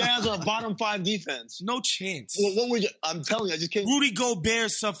 the Jazz are bottom 5 defense. No chance. Well, what would you? I'm telling you, I just came. Rudy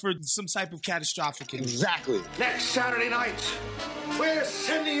Gobert suffered some type of catastrophic injury. Exactly. Next Saturday night, we're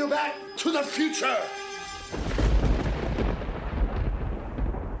sending you back to the future.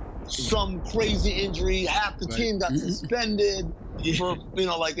 Some crazy injury, half the team got suspended for,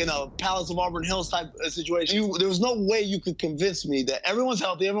 like in a Palace of Auburn Hills type of situation. There was no way you could convince me that everyone's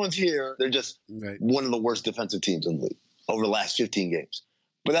healthy, everyone's here. They're just one of the worst defensive teams in the league over the last 15 games.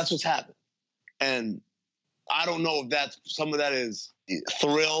 But that's what's happened. And I don't know if some of that is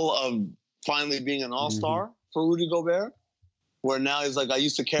thrill of finally being an all-star for Rudy Gobert, where now he's like, I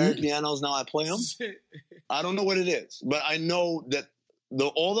used to carry pianos, now I play them. I don't know what it is, but I know that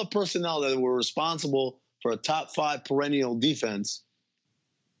all the personnel that were responsible for a top 5 perennial defense,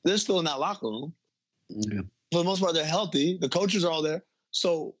 they're still in that locker room. Yeah. For the most part, they're healthy. The coaches are all there.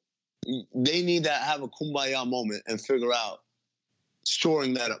 So they need to have a kumbaya moment and figure out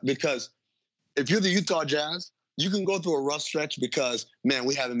shoring that up. Because if you're the Utah Jazz, you can go through a rough stretch because, man,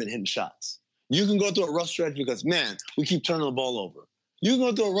 we haven't been hitting shots. You can go through a rough stretch because, man, we keep turning the ball over. You can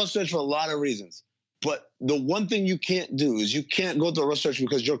go through a rough stretch for a lot of reasons. But the one thing you can't do is you can't go through a rough stretch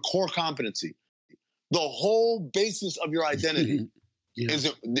because your core competency, the whole basis of your identity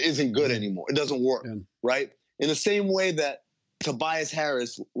isn't good anymore. It doesn't work, right? In the same way that Tobias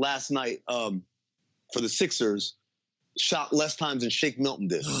Harris last night for the Sixers shot less times than Shake Milton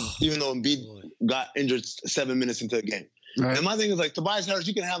did, even though Embiid got injured 7 minutes into the game. Right. And my thing is like, Tobias Harris,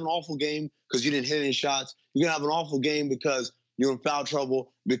 you can have an awful game because you didn't hit any shots. You can have an awful game because you're in foul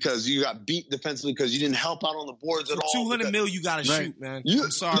trouble, because you got beat defensively, because you didn't help out on the boards at all. $200 million, you got to shoot, man.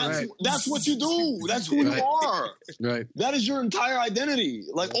 I'm sorry. That's what you do. That's who you are. Right. That is your entire identity.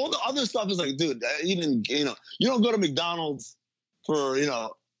 Like, all the other stuff is like, dude, you don't go to McDonald's for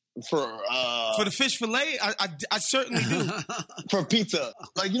the fish fillet. I certainly do. For pizza.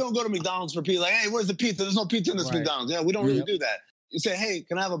 Like, you don't go to McDonald's for pizza. Like, hey, where's the pizza? There's no pizza in this McDonald's. Yeah, we don't really do that. You say, hey,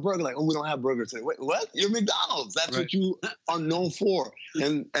 can I have a burger? Like, oh, we don't have burgers today. Wait, what? You're McDonald's. That's what you are known for.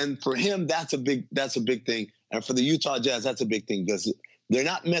 And for him, that's a big thing. And for the Utah Jazz, that's a big thing, because they're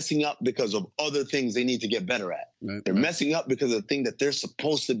not messing up because of other things they need to get better at. They're messing up because of the thing that they're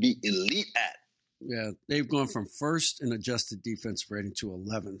supposed to be elite at. Yeah, they've gone from first in adjusted defense rating to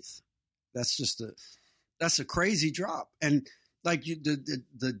 11th. That's a crazy drop. And like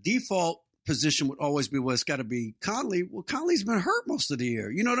the default position would always be, well, it's got to be Conley. Well, Conley's been hurt most of the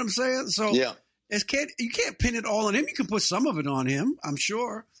year. You know what I'm saying? So you can't pin it all on him. You can put some of it on him, I'm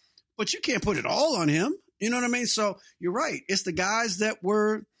sure, but you can't put it all on him. You know what I mean? So you're right. It's the guys that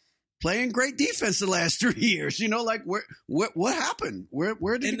were playing great defense the last 3 years. You know, like what happened? Where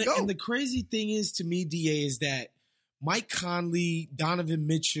did it go? And the crazy thing is, to me, DA, is that Mike Conley, Donovan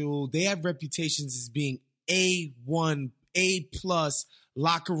Mitchell, they have reputations as being A1, A+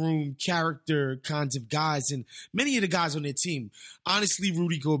 locker room character kinds of guys. And many of the guys on their team, honestly,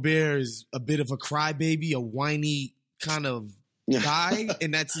 Rudy Gobert is a bit of a crybaby, a whiny kind of guy,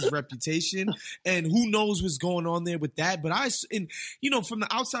 and that's his reputation. And who knows what's going on there with that. But from the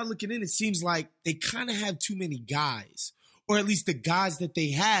outside looking in, it seems like they kind of have too many guys, or at least the guys that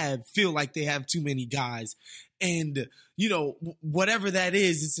they have feel like they have too many guys. And, whatever that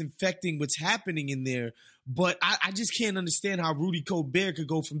is, it's infecting what's happening in there. But I just can't understand how Rudy Gobert could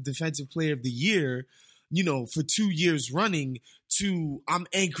go from Defensive Player of the Year, for 2 years running, to I'm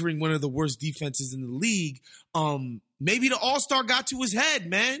anchoring one of the worst defenses in the league. Maybe the All-Star got to his head,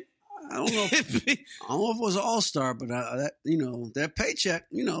 man. I don't know if it was an All-Star, but that paycheck,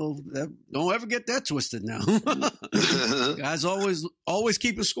 don't ever get that twisted now. Guys always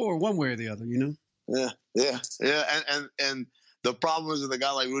keep a score one way or the other, Yeah. And the problem is with a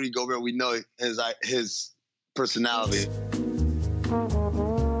guy like Rudy Gobert, we know his personality. Am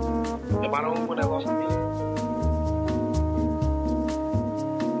I the only one that lost the game?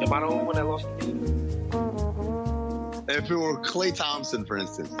 Am I the only one that lost the game? If it were Klay Thompson, for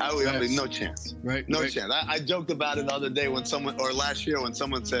instance, I would have no chance. No chance. I joked about it the other day last year when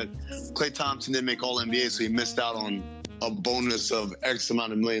someone said Klay Thompson didn't make All-NBA, so he missed out on a bonus of X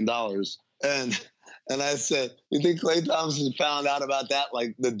amount of $1 million. And I said, you think Klay Thompson found out about that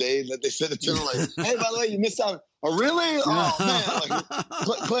like the day that they said it to him? Like, hey, by the way, you missed out. Oh, really? Oh, man.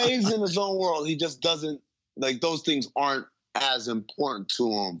 Like, Klay's in his own world. He just doesn't, like, those things aren't as important to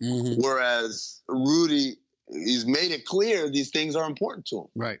him. Mm-hmm. Whereas Rudy, he's made it clear these things are important to him.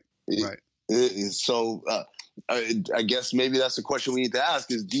 Right. So I guess maybe that's the question we need to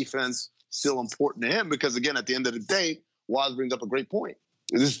ask. Is defense still important to him? Because, again, at the end of the day, Waz brings up a great point.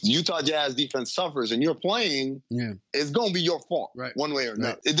 This Utah Jazz defense suffers, and you're playing, it's going to be your fault, one way or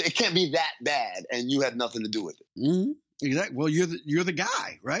another. It can't be that bad, and you had nothing to do with it. Mm-hmm. Exactly. Well, you're the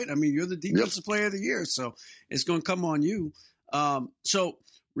guy, right? I mean, you're the defensive player of the year, so it's going to come on you. So,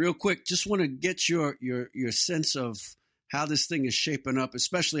 real quick, just want to get your sense of how this thing is shaping up,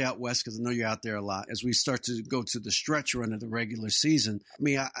 especially out west, because I know you're out there a lot, as we start to go to the stretch run of the regular season. I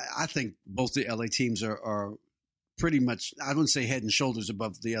mean, I think both the LA teams are pretty much, I wouldn't say head and shoulders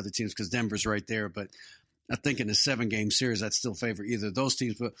above the other teams because Denver's right there, but I think in a 7-game series, I'd still favor either of those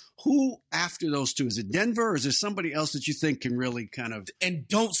teams. But who after those two? Is it Denver, or is there somebody else that you think can really kind of... And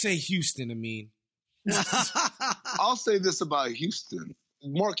don't say Houston, I'll say this about Houston.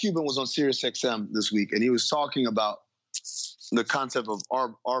 Mark Cuban was on Sirius XM this week, and he was talking about the concept of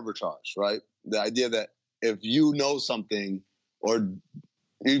arbitrage, right? The idea that if you know something, or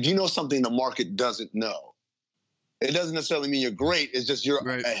if you know something the market doesn't know, it doesn't necessarily mean you're great. It's just you're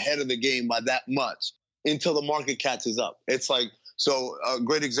ahead of the game by that much until the market catches up. It's like, so a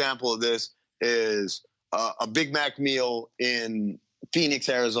great example of this is a Big Mac meal in Phoenix,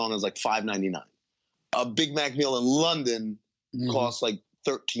 Arizona is like $5.99. A Big Mac meal in London costs like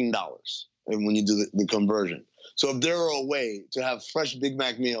 $13. And when you do the conversion. So if there were a way to have fresh Big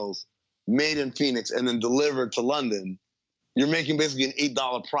Mac meals made in Phoenix and then delivered to London, you're making basically an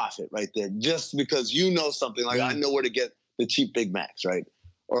 $8 profit right there, just because you know something. Like, I know where to get the cheap Big Macs, right?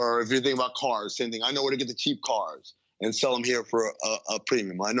 Or if you're thinking about cars, same thing. I know where to get the cheap cars and sell them here for a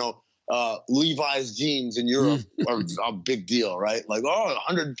premium. I know Levi's jeans in Europe are a big deal, right? Like,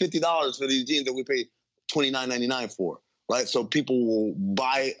 $150 for these jeans that we pay $29.99 for, right? So people will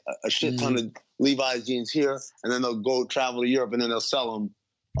buy a shit ton of Levi's jeans here, and then they'll go travel to Europe, and then they'll sell them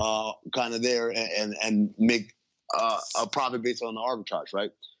kind of there and make a profit based on the arbitrage,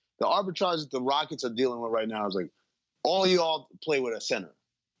 right? The arbitrage that the Rockets are dealing with right now is like, all y'all play with a center,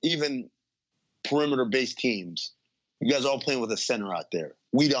 even perimeter-based teams. You guys are all playing with a center out there.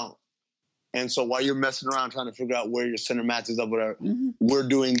 We don't. And so while you're messing around trying to figure out where your center matches up, whatever, we're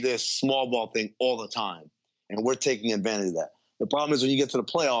doing this small ball thing all the time, and we're taking advantage of that. The problem is when you get to the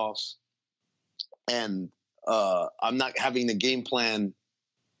playoffs, and I'm not having the game plan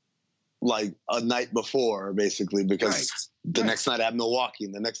like a night before, basically, because the next night I have Milwaukee,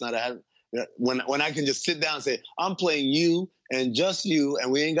 and the next night I have when I can just sit down and say, I'm playing you and just you,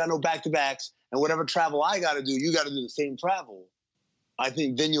 and we ain't got no back-to-backs, and whatever travel I got to do, you got to do the same travel. I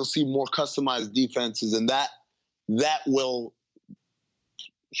think then you'll see more customized defenses, and that will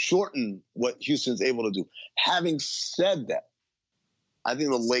shorten what Houston's able to do. Having said that, I think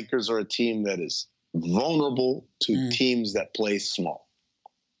the Lakers are a team that is vulnerable to teams that play small.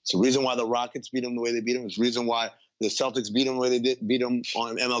 It's the reason why the Rockets beat them the way they beat them. It's the reason why the Celtics beat them the way they beat them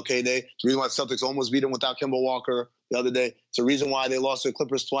on MLK Day. It's the reason why the Celtics almost beat them without Kemba Walker the other day. It's the reason why they lost to the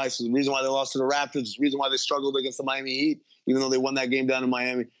Clippers twice. It's the reason why they lost to the Raptors. It's the reason why they struggled against the Miami Heat, even though they won that game down in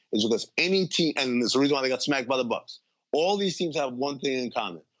Miami. It's because any team, and it's the reason why they got smacked by the Bucks. All these teams have one thing in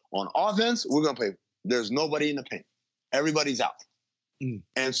common. On offense, we're going to play. There's nobody in the paint. Everybody's out.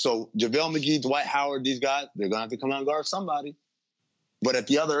 And so JaVale McGee, Dwight Howard, these guys, they're going to have to come out and guard somebody. But at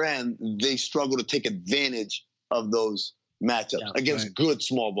the other end, they struggle to take advantage of those matchups against good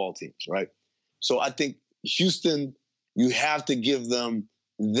small ball teams, right? So I think Houston, you have to give them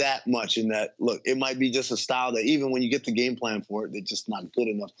that much in that, look, it might be just a style that even when you get the game plan for it, they're just not good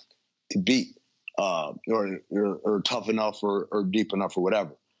enough to beat or tough enough or deep enough or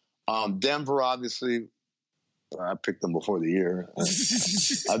whatever. Denver, obviously, I picked them before the year.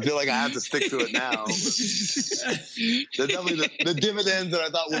 I feel like I have to stick to it now. Definitely the dividends that I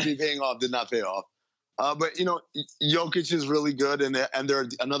thought would be paying off did not pay off. But, you know, Jokic is really good, and they're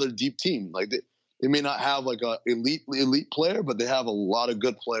another deep team. Like they may not have like a elite player, but they have a lot of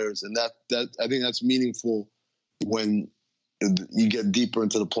good players, and that I think that's meaningful when you get deeper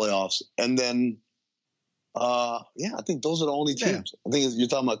into the playoffs. And then, I think those are the only teams. I think you're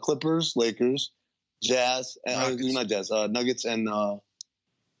talking about Clippers, Lakers, Jazz, not Jazz, Nuggets, and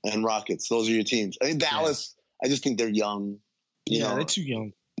Rockets. Those are your teams. I think Dallas. I just think they're young. You know, they're too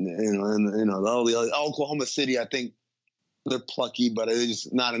young. You know, and you know, all the other, Oklahoma City. I think they're plucky, but they're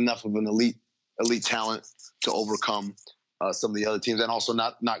just not enough of an elite talent to overcome some of the other teams, and also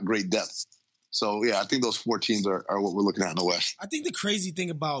not great depth. So yeah, I think those four teams are what we're looking at in the West. I think the crazy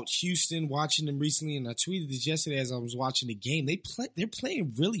thing about Houston, watching them recently, and I tweeted this yesterday as I was watching the game, they're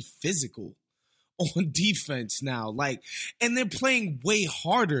playing really physical on defense now, like, and they're playing way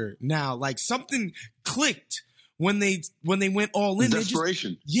harder now. Like something clicked when they went all in.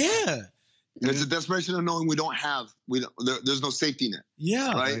 Desperation. Yeah. It's a desperation of knowing there's no safety net.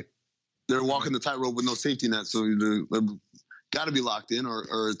 Yeah. Right? They're walking the tightrope with no safety net, so they're got to be locked in or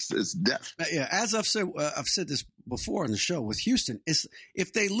it's death. Yeah, as I've said this before on the show with Houston,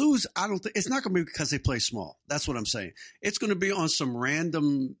 if they lose, I don't think it's not going to be because they play small. That's what I'm saying. It's going to be on some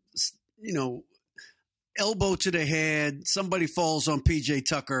random, you know, elbow to the head, somebody falls on PJ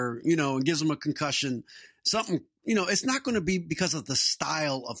Tucker, you know, and gives them a concussion, something, you know, it's not going to be because of the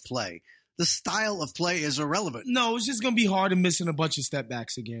style of play. The style of play is irrelevant. No, it's just going to be hard and missing a bunch of step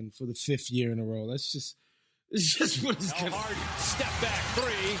backs again for the 5th year in a row. It's just what it's going to be. Step back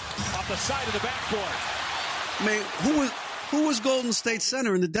three off the side of the backboard. Man, who was Golden State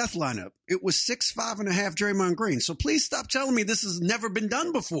center in the death lineup? It was 6'5.5" Draymond Green. So please stop telling me this has never been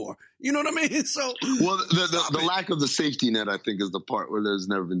done before. You know what I mean? So the lack of the safety net, I think, is the part where there's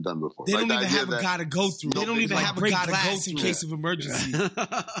never been done before. They don't even have a guy to go through. They don't even have a guy to go through in case of emergency.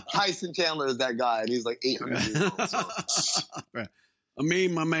 Tyson Chandler is that guy, and he's like 800 years old. So. Right.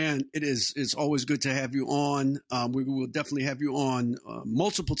 Amin, my man, it's always good to have you on. We will definitely have you on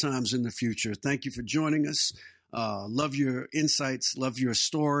multiple times in the future. Thank you for joining us. Love your insights. Love your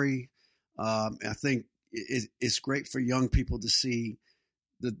story. I think it's great for young people to see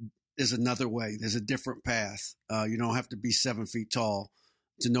that there's another way. There's a different path. You don't have to be 7 feet tall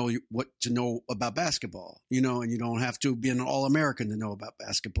to know what to know about basketball, and you don't have to be an All-American to know about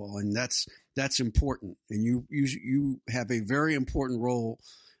basketball. And that's important. And you have a very important role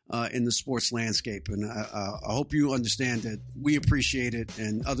in the sports landscape. And I hope you understand that we appreciate it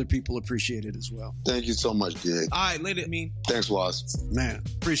and other people appreciate it as well. Thank you so much, D.A. All right, later, Amin. Thanks, Waz. Man,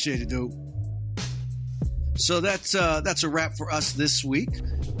 appreciate it, dude. So that's a wrap for us this week.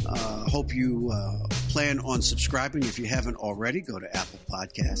 Hope you plan on subscribing. If you haven't already, go to Apple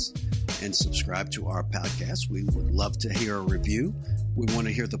Podcasts and subscribe to our podcast. We would love to hear a review. We want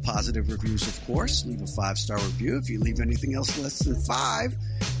to hear the positive reviews, of course. Leave a 5-star review. If you leave anything else less than 5,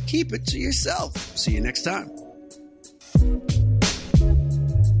 keep it to yourself. See you next time.